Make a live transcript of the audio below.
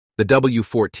The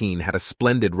W14 had a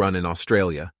splendid run in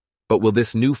Australia, but will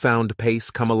this newfound pace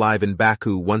come alive in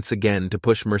Baku once again to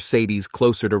push Mercedes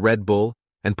closer to Red Bull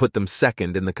and put them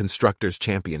second in the Constructors'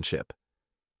 Championship?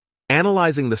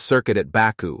 Analyzing the circuit at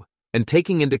Baku and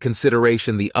taking into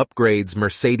consideration the upgrades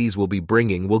Mercedes will be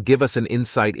bringing will give us an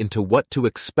insight into what to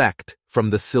expect from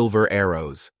the Silver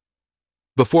Arrows.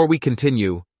 Before we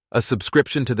continue, a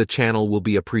subscription to the channel will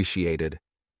be appreciated.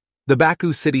 The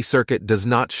Baku city circuit does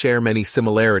not share many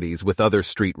similarities with other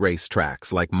street race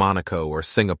tracks like Monaco or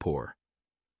Singapore.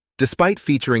 Despite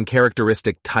featuring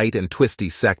characteristic tight and twisty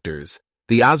sectors,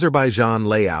 the Azerbaijan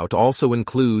layout also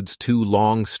includes 2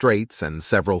 long straights and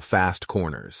several fast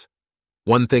corners.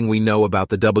 One thing we know about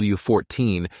the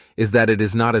W14 is that it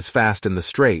is not as fast in the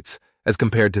straights as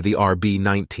compared to the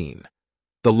RB19.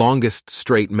 The longest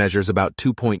straight measures about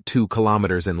 2.2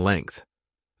 kilometers in length.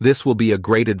 This will be a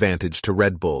great advantage to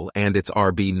Red Bull and its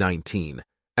RB19,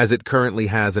 as it currently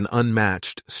has an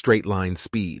unmatched straight-line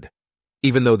speed.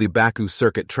 Even though the Baku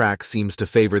circuit track seems to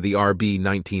favor the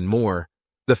RB19 more,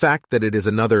 the fact that it is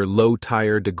another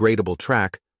low-tire degradable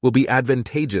track will be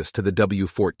advantageous to the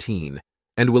W14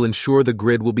 and will ensure the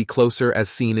grid will be closer as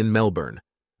seen in Melbourne,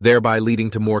 thereby leading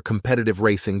to more competitive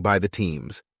racing by the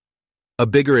teams. A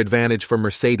bigger advantage for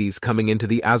Mercedes coming into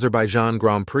the Azerbaijan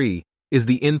Grand Prix is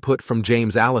the input from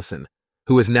James Allison,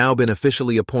 who has now been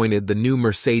officially appointed the new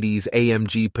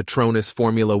Mercedes-AMG Petronas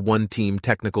Formula One team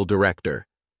technical director.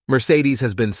 Mercedes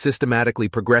has been systematically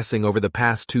progressing over the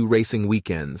past 2 racing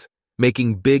weekends,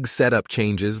 making big setup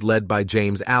changes led by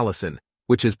James Allison,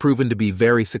 which has proven to be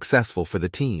very successful for the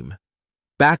team.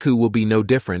 Baku will be no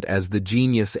different, as the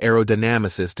genius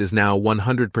aerodynamicist is now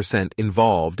 100%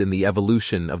 involved in the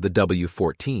evolution of the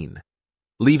W14.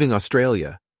 Leaving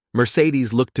Australia,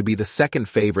 Mercedes looked to be the second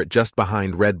favorite just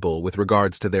behind Red Bull with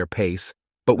regards to their pace,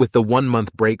 but with the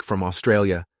 1-month break from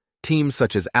Australia, teams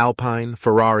such as Alpine,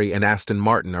 Ferrari, and Aston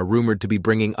Martin are rumored to be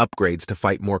bringing upgrades to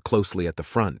fight more closely at the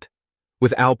front,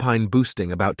 with Alpine boosting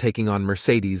about taking on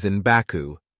Mercedes in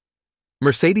Baku.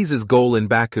 Mercedes' goal in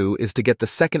Baku is to get the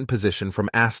second position from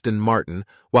Aston Martin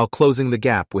while closing the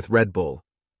gap with Red Bull.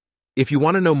 If you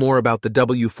want to know more about the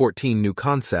W14 new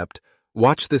concept,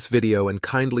 watch this video and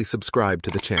kindly subscribe to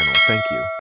the channel. Thank you.